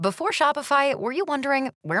Before Shopify, were you wondering,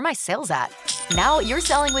 where are my sales at? Now you're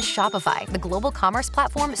selling with Shopify, the global commerce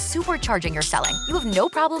platform supercharging your selling. You have no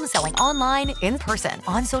problem selling online, in person,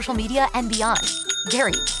 on social media, and beyond.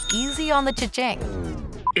 Gary, easy on the cha-ching.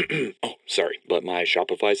 Oh, sorry, but my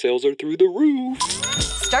Shopify sales are through the roof.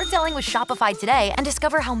 Start selling with Shopify today and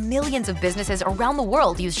discover how millions of businesses around the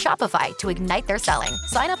world use Shopify to ignite their selling.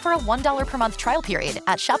 Sign up for a $1 per month trial period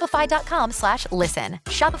at shopify.com/listen.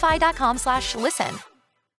 Shopify.com/listen.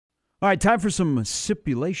 All right, time for some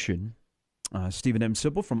Sipulation. Stephen M.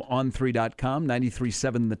 Sipple from On3.com,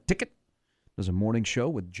 93.7 The Ticket. Does a morning show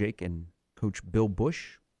with Jake and Coach Bill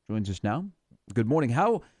Bush. Joins us now. Good morning.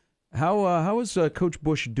 How is Coach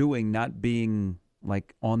Bush doing not being,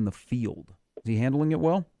 like, on the field? Is he handling it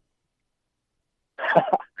well?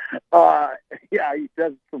 Yeah, he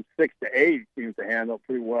says from 6 to 8 he seems to handle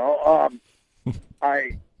pretty well.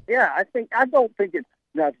 I don't think it's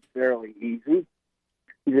necessarily easy.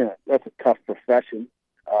 That's a tough profession.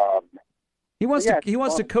 He wants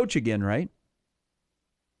to coach again, right?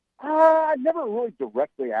 I never really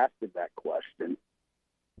directly asked him that question.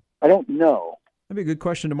 I don't know. That'd be a good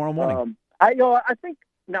question tomorrow morning. I think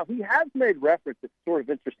now he has made reference. It's sort of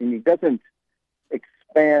interesting. He doesn't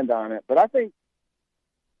expand on it, but I think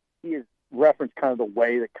he has referenced kind of the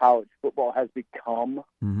way that college football has become.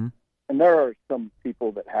 Mm-hmm. And there are some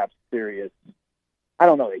people that have serious. I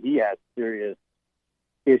don't know that he has serious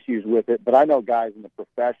issues with it, but I know guys in the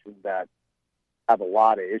profession that have a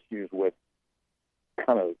lot of issues with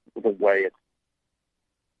kind of the way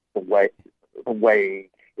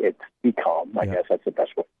it's become. I guess that's the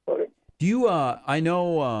best way to put it. Do you? I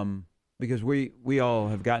know because we all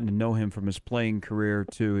have gotten to know him from his playing career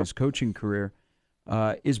to his coaching career.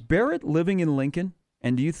 Is Barrett living in Lincoln?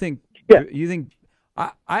 And do you think? Yeah. You think?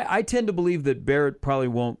 I tend to believe that Barrett probably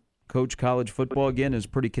won't coach college football again. Is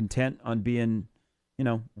pretty content on being,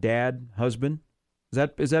 dad, husband.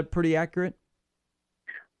 Is that pretty accurate?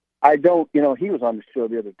 I don't, he was on the show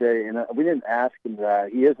the other day, and we didn't ask him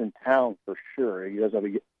that. He is in town for sure. He does have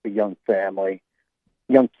a young family,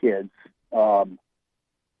 young kids, so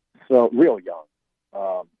real young.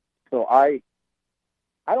 So I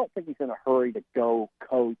don't think he's in a hurry to go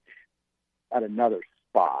coach at another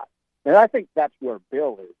spot. And I think that's where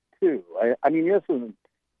Bill is, too. I mean, he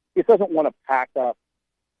doesn't want to pack up.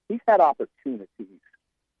 He's had opportunities,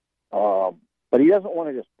 but he doesn't want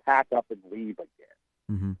to just pack up and leave again.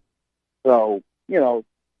 Mm-hmm. So,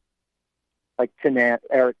 like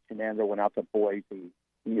Eric Chenando went out to Boise,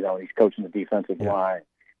 he's coaching the defensive line.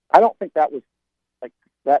 I don't think that was, like,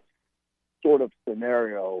 that sort of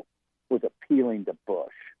scenario was appealing to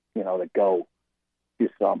Bush, to go to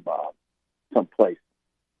some place,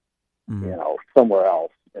 somewhere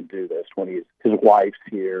else and do this when his wife's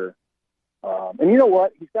here. And you know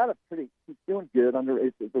what? He's doing good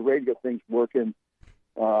under the radio thing's working.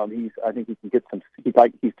 I think he can get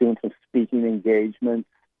he's doing some speaking engagements.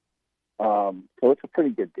 So it's a pretty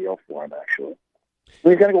good deal for him, actually.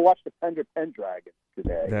 He's going to go watch the Pender Pendragon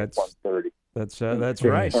today at 1:30. That's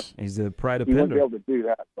right. He's the pride of He Pender. wouldn't be able to do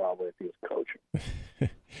that probably if he was coaching.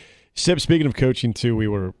 Sip, speaking of coaching too, we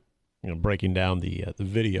were breaking down the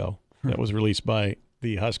video that was released by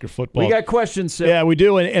the Husker football. We got questions, Sip. Yeah, we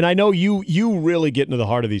do, and I know you really get into the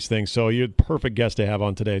heart of these things, so you're the perfect guest to have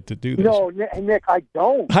on today to do this. No, Nick, I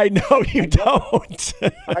don't. I know you don't.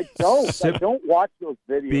 I don't. I don't watch those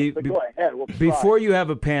videos. But go ahead. We'll Before try. you have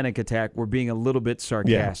a panic attack, we're being a little bit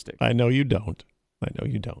sarcastic. Yeah, I know you don't. Yeah,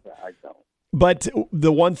 I don't. But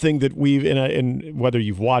the one thing that we've, and whether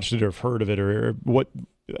you've watched it or heard of it or what,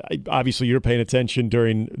 obviously you're paying attention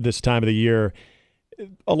during this time of the year,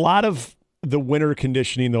 a lot of the winter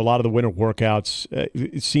conditioning, a lot of the winter workouts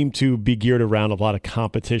seem to be geared around a lot of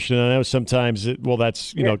competition. And I know sometimes,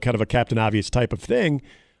 that's, kind of a Captain Obvious type of thing.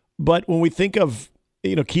 But when we think of,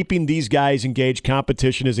 keeping these guys engaged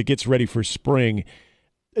competition as it gets ready for spring,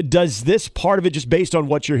 does this part of it, just based on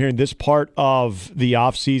what you're hearing, this part of the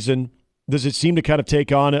off season, does it seem to kind of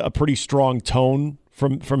take on a pretty strong tone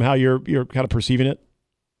from how you're kind of perceiving it?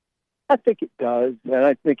 I think it does. And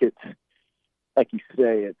I think it's, like you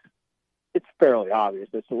say, it's fairly obvious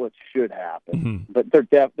as to what should happen, but there's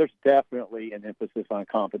definitely an emphasis on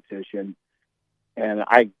competition. And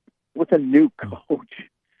with a new coach,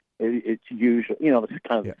 it's usually, it's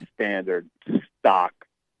kind of the standard stock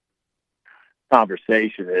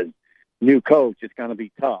conversation is new coach is going to be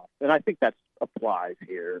tough. And I think that applies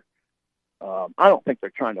here. I don't think they're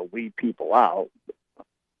trying to weed people out.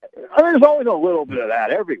 There's always a little bit of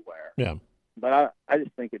that everywhere. Yeah. But I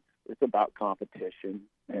just think it's about competition,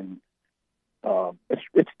 and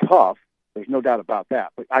it's tough. There's no doubt about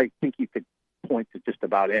that. But I think you could point to just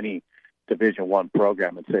about any Division I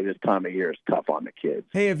program and say this time of year is tough on the kids.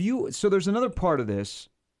 Hey, so there's another part of this.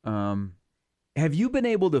 Have you been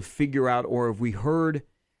able to figure out, or have we heard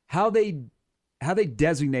how they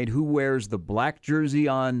designate who wears the black jersey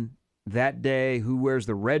on that day, who wears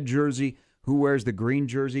the red jersey, who wears the green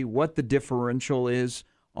jersey, what the differential is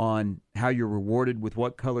on how you're rewarded with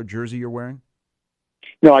what color jersey you're wearing?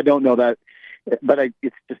 No, I don't know that, but I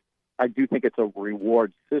do think it's a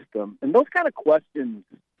reward system. And those kind of questions,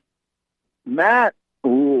 Matt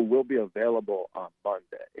Rhule will be available on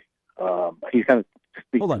Monday. He's going to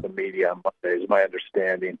speak to the media on Monday, is my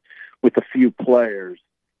understanding, with a few players.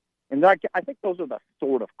 And I think those are the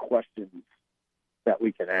sort of questions that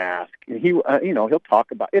we can ask. And he'll talk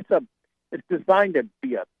about it's designed to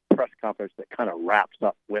be a press conference that kind of wraps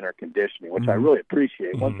up winter conditioning, which I really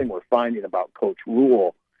appreciate. One thing we're finding about Coach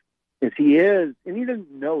Rhule is and he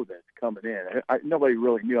didn't know this coming in. Nobody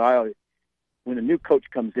really knew. When a new coach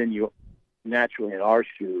comes in, you naturally, in our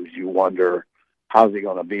shoes, you wonder, how's he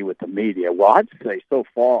going to be with the media? Well, I'd say so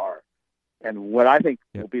far, and what I think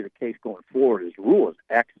will be the case going forward, is Rhule is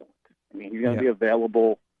excellent. I mean, he's going to be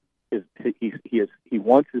available. He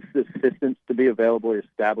wants his assistants to be available. He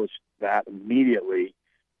established that immediately.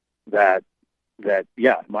 That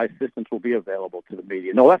my assistants will be available to the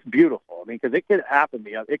media. No, that's beautiful. I mean, because it could happen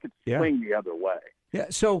it could swing the other way. Yeah.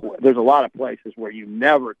 So there's a lot of places where you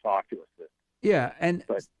never talk to assistants. Yeah, and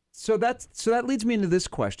so that leads me into this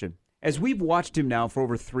question. As we've watched him now for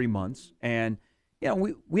over 3 months, and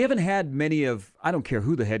we haven't had many of, I don't care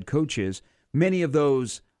who the head coach is, many of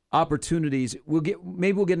those opportunities. We'll get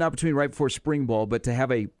an opportunity right before spring ball, but to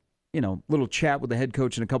have a little chat with the head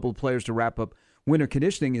coach and a couple of players to wrap up winter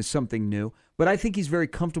conditioning is something new. But I think he's very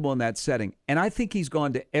comfortable in that setting, and I think he's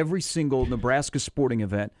gone to every single Nebraska sporting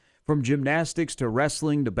event, from gymnastics to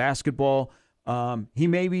wrestling to basketball. He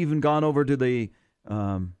maybe even gone over to the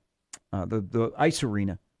ice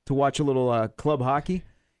arena to watch a little club hockey.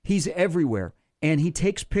 He's everywhere, and he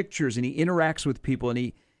takes pictures and he interacts with people, and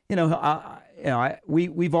he,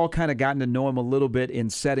 we've all kind of gotten to know him a little bit in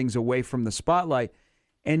settings away from the spotlight,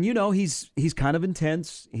 and he's kind of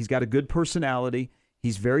intense. He's got a good personality.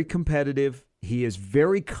 He's very competitive. He is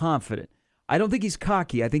very confident. I don't think he's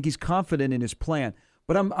cocky. I think he's confident in his plan.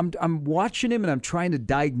 But I'm watching him and I'm trying to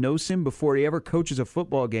diagnose him before he ever coaches a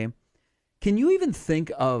football game. Can you even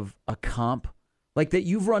think of a comp like that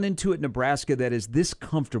you've run into at Nebraska that is this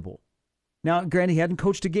comfortable? Now, granted, he hadn't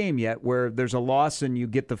coached a game yet where there's a loss and you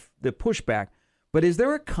get the pushback. But is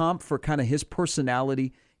there a comp for kind of his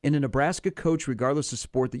personality in a Nebraska coach, regardless of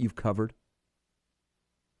sport, that you've covered?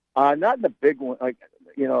 Not the big one.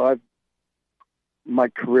 My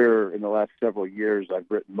career in the last several years, I've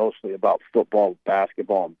written mostly about football,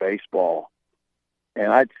 basketball, and baseball,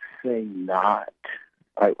 and I'd say not.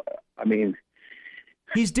 I mean,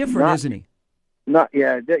 he's different, isn't he?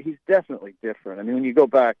 He's definitely different. I mean, when you go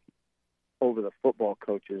back over the football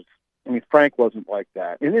coaches, I mean, Frank wasn't like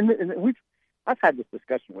that, and I've had this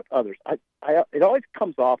discussion with others. It always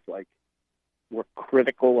comes off like we're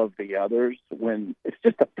critical of the others when it's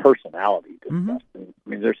just a personality discussion. I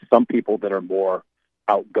mean, there's some people that are more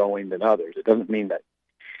outgoing than others. It doesn't mean that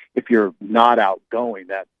if you're not outgoing,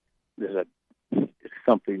 that is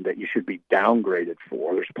something that you should be downgraded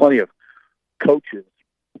for. There's plenty of coaches.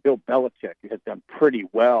 Bill Belichick has done pretty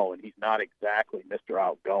well, and he's not exactly Mr.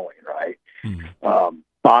 Outgoing, right?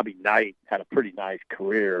 Bobby Knight had a pretty nice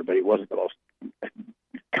career, but he wasn't the most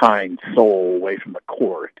kind soul away from the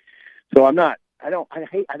court. So I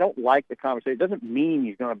don't like the conversation. It doesn't mean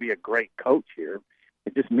he's going to be a great coach here.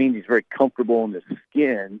 It just means he's very comfortable in his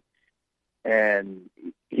skin, and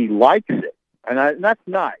he likes it. And that's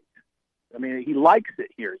nice. I mean, he likes it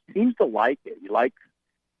here. He seems to like it. He likes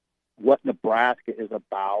what Nebraska is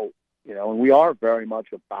about, and we are very much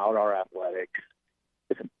about our athletics.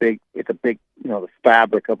 It's a big, the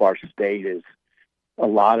fabric of our state is, a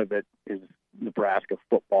lot of it is Nebraska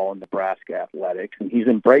football and Nebraska athletics, and he's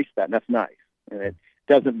embraced that, and that's nice. And it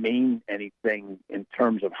doesn't mean anything in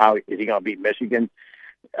terms of how is he going to beat Michigan,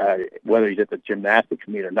 whether he's at the gymnastics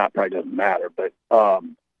meet or not, probably doesn't matter. But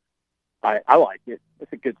I like it.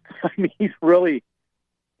 It's a good. I mean, he's really,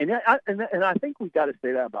 and I think we got to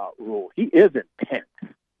say that about Rhule. He is intense.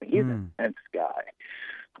 He's an intense guy.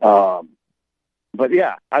 But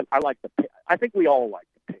yeah, I like I think we all like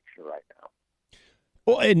the picture right now.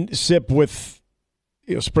 Well, and Sip, with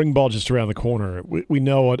spring ball just around the corner, we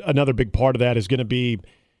know another big part of that is going to be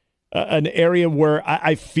an area where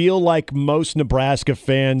I feel like most Nebraska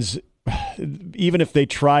fans, even if they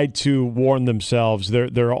tried to warn themselves,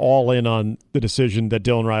 they're all in on the decision that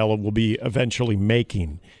Dylan Raiola will be eventually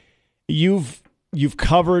making. You've you've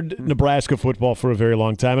covered Nebraska football for a very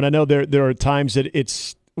long time, and I know there are times that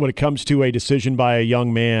it's when it comes to a decision by a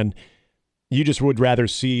young man, you just would rather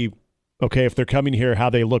see, okay, if they're coming here, how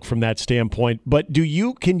they look from that standpoint. But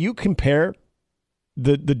can you compare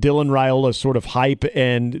the Dylan Raiola sort of hype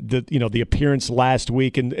and the appearance last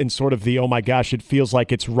week and sort of the, oh my gosh, it feels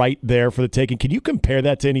like it's right there for the taking? Can you compare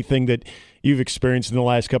that to anything that you've experienced in the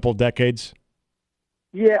last couple of decades?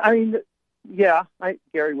 Yeah, I mean,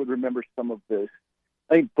 Gary would remember some of this.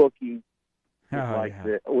 I think Bookie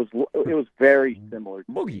it was very similar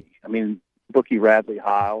to Boogie. I mean, Bookie Radley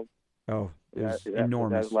Hiles. Oh, it was That's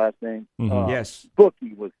enormous. his last name. Mm-hmm. Yes.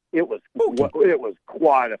 Bookie was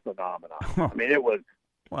quite a phenomenon. I mean, it was.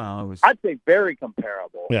 Wow, it was. I'd say very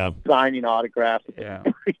comparable. Yeah. Signing autographs. Yeah.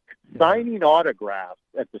 Signing autographs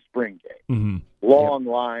at the spring game. Mm-hmm. Long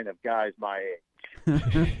line of guys my age.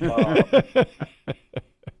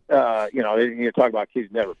 You talk about kids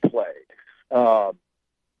who never played.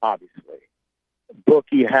 Obviously,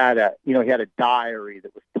 Bookie had a diary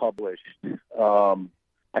that was published.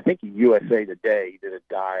 I think in USA Today he did a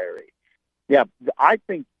diary. Yeah, I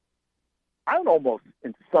would almost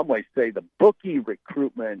in some ways say the Bookie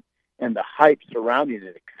recruitment and the hype surrounding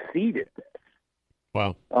it exceeded this.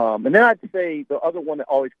 Wow. And then I'd say the other one that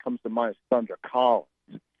always comes to mind is Thunder Collins.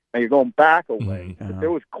 Now you're going back a way, but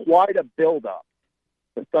there was quite a build-up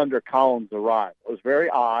to Thunder Collins' arrival. It was very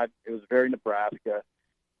odd. It was very Nebraska.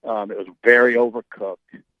 It was very overcooked.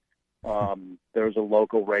 There was a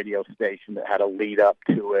local radio station that had a lead-up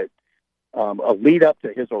to it, a lead-up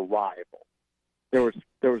to his arrival. There was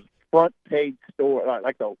front-page story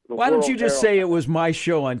like the Why don't you just say it was my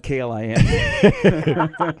show on KLIN?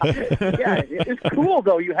 Yeah, it's cool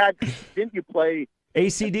though. Didn't you play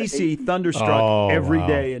AC/DC Thunderstruck every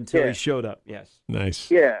day until he showed up. Yes. Nice.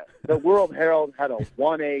 Yeah. The World Herald had a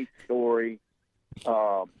 1A story,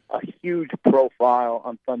 a huge profile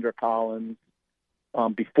on Thunder Collins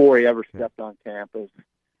before he ever stepped on campus.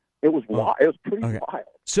 It was wild. It was pretty wild.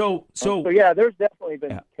 So yeah, there's definitely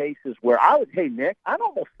been cases where I would, Nick, I'd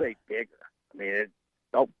almost say bigger. I mean,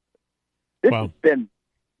 this has been,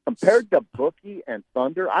 compared to Bookie and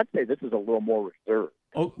Thunder, I'd say this is a little more reserved.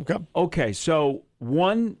 Okay, so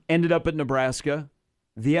one ended up at Nebraska,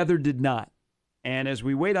 the other did not. And as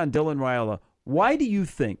we wait on Dylan Raiola, why do you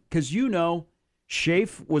think? Because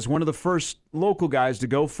Schaaf was one of the first local guys to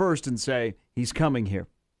go first and say, he's coming here.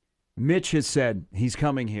 Mitch has said he's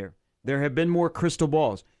coming here. There have been more crystal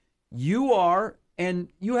balls. You are, and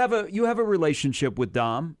you have a relationship with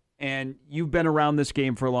Dom, and you've been around this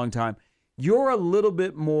game for a long time. You're a little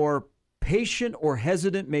bit more patient or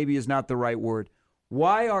hesitant, maybe is not the right word.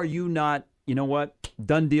 Why are you not, you know what,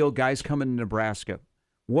 done deal, guys coming to Nebraska?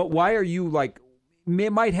 Why are you like,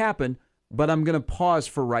 it might happen, but I'm going to pause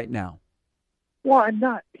for right now? Well, I'm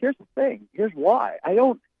not. Here's the thing. Here's why.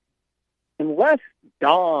 Unless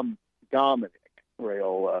Dominic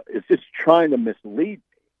Raiola is just trying to mislead me,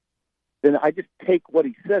 then I just take what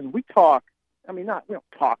he says. We talk, we don't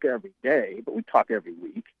talk every day, but we talk every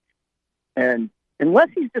week. And unless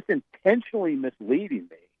he's just intentionally misleading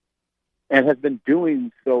me and has been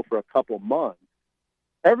doing so for a couple months,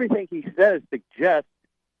 everything he says suggests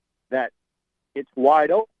that it's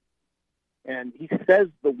wide open. And he says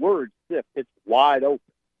the word, "Sip," it's wide open.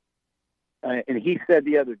 And he said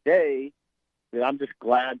the other day that I'm just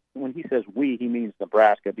glad, when he says we, he means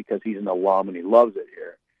Nebraska because he's an alum and he loves it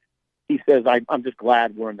here. He says, I'm just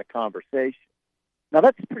glad we're in the conversation. Now,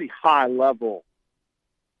 that's pretty high-level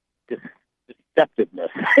deceptiveness,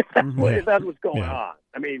 if that's what's going on.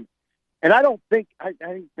 I mean, and I don't think I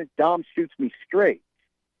think that Dom shoots me straight.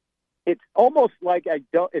 It's almost like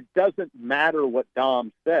it doesn't matter what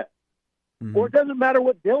Dom says. Or it doesn't matter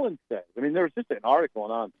what Dylan says. I mean, there was just an article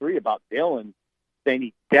on On3 about Dylan saying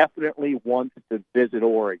he definitely wants to visit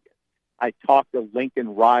Oregon. I talk to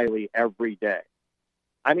Lincoln Riley every day.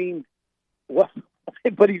 I mean, but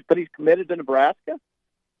he's committed to Nebraska.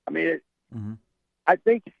 I mean, I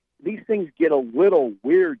think these things get a little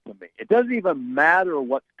weird to me. It doesn't even matter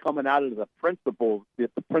what's coming out of the principal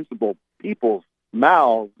people's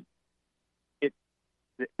mouths.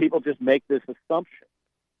 People just make this assumption.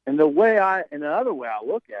 And the other way I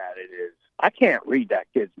look at it is I can't read that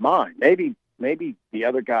kid's mind. Maybe the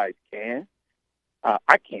other guys can.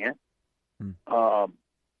 I can't.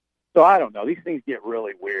 So I don't know. These things get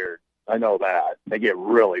really weird. I know that. They get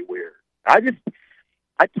really weird. I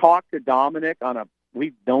talked to Dominic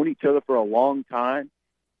we've known each other for a long time.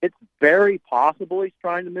 It's very possible he's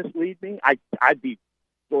trying to mislead me. I'd be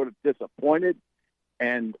sort of disappointed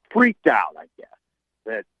and freaked out, I guess,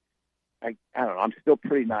 that I don't know. I'm still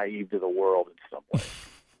pretty naive to the world in some way.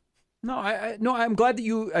 No, I'm glad that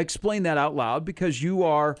you explained that out loud, because you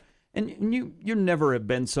are, and you never have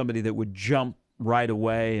been somebody that would jump right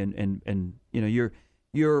away, and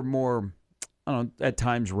you're more, I don't know, at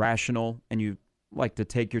times rational, and you like to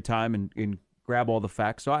take your time and grab all the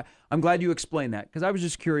facts. So I'm glad you explained that, because I was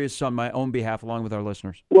just curious on my own behalf, along with our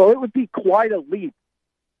listeners. Well, it would be quite a leap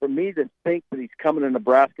for me to think that he's coming to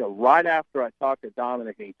Nebraska right after I talk to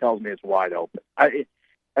Dominic and he tells me it's wide open.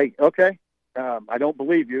 Okay. I don't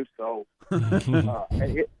believe you, so I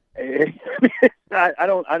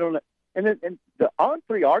don't. And the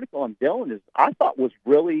On3 article on Dylan I thought was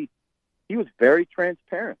really, he was very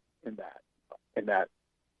transparent in that. And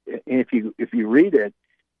if you read it,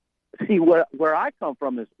 see where I come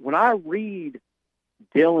from is when I read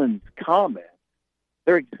Dylan's comments,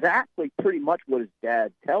 they're exactly pretty much what his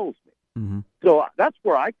dad tells me. Mm-hmm. So that's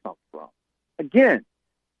where I come from. Again,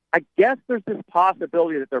 I guess there's this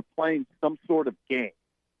possibility that they're playing some sort of game,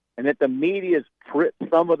 and that some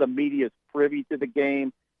of the media is privy to the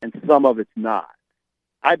game and some of it's not.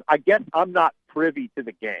 I guess I'm not privy to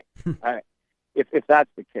the game. If that's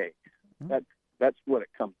the case, that's what it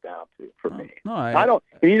comes down to for me. No, I don't.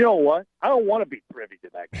 And you know what? I don't want to be privy to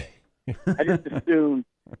that game.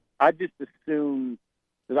 I just assume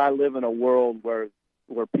that I live in a world where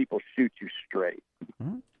people shoot you straight.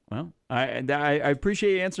 Mm-hmm. Well, I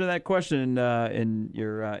appreciate you answering that question, and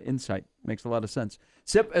your insight makes a lot of sense.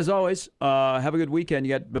 Sip, as always, have a good weekend.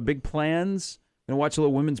 You got the big plans. Going to watch a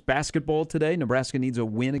little women's basketball today. Nebraska needs a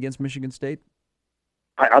win against Michigan State.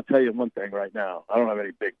 I'll tell you one thing right now. I don't have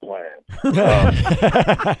any big plans.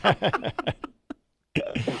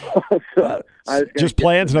 Just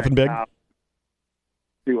plans, nothing big.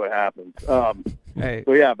 See what happens. Hey.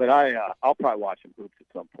 So yeah, but I'll probably watch some hoops at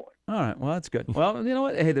some point. All right, well, that's good. Well, you know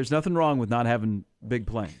what? Hey, there's nothing wrong with not having big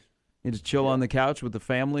plans. You just chill on the couch with the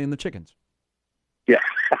family and the chickens. Yeah.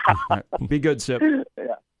 All right, be good, Sip.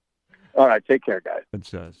 Yeah. All right, take care, guys.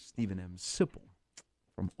 It's Stephen M. Sipple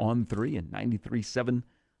from On3 and 93.7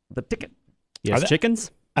 The Ticket. Yes,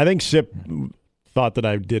 chickens? I think Sip thought that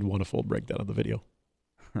I did want a full breakdown of the video.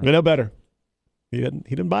 I know better. He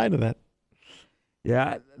didn't buy into that.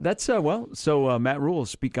 Yeah, that's So Matt Rule will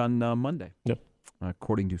speak on Monday. Yep.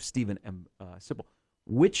 According to Stephen M. Sipple.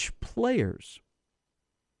 Which players?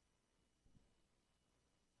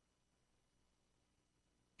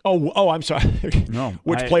 Oh, I'm sorry. No.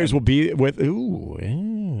 Which players will be with? Ooh.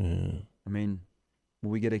 Yeah. I mean,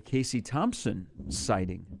 will we get a Casey Thompson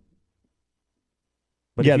sighting?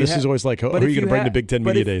 But yeah, this is always like, who are you going to bring to Big Ten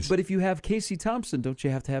Media Days? But if you have Casey Thompson, don't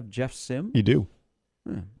you have to have Jeff Sim? You do.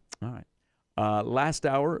 All right. Last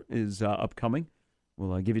hour is upcoming.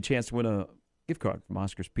 We'll give you a chance to win a gift card from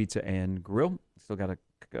Oscar's Pizza and Grill. Still got a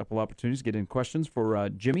couple opportunities to get in questions for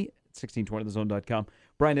Jimmy at 1620thezone.com.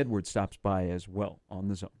 Brian Edwards stops by as well on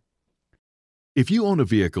The Zone. If you own a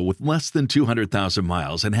vehicle with less than 200,000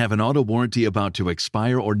 miles and have an auto warranty about to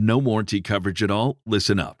expire or no warranty coverage at all,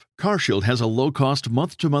 listen up. CarShield has a low-cost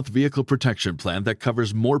month-to-month vehicle protection plan that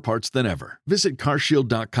covers more parts than ever. Visit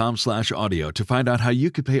carshield.com/audio to find out how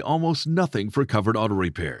you could pay almost nothing for covered auto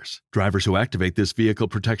repairs. Drivers who activate this vehicle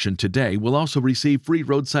protection today will also receive free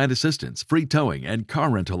roadside assistance, free towing, and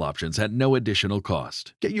car rental options at no additional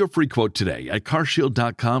cost. Get your free quote today at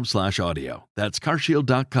carshield.com/audio. That's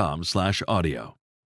carshield.com/audio.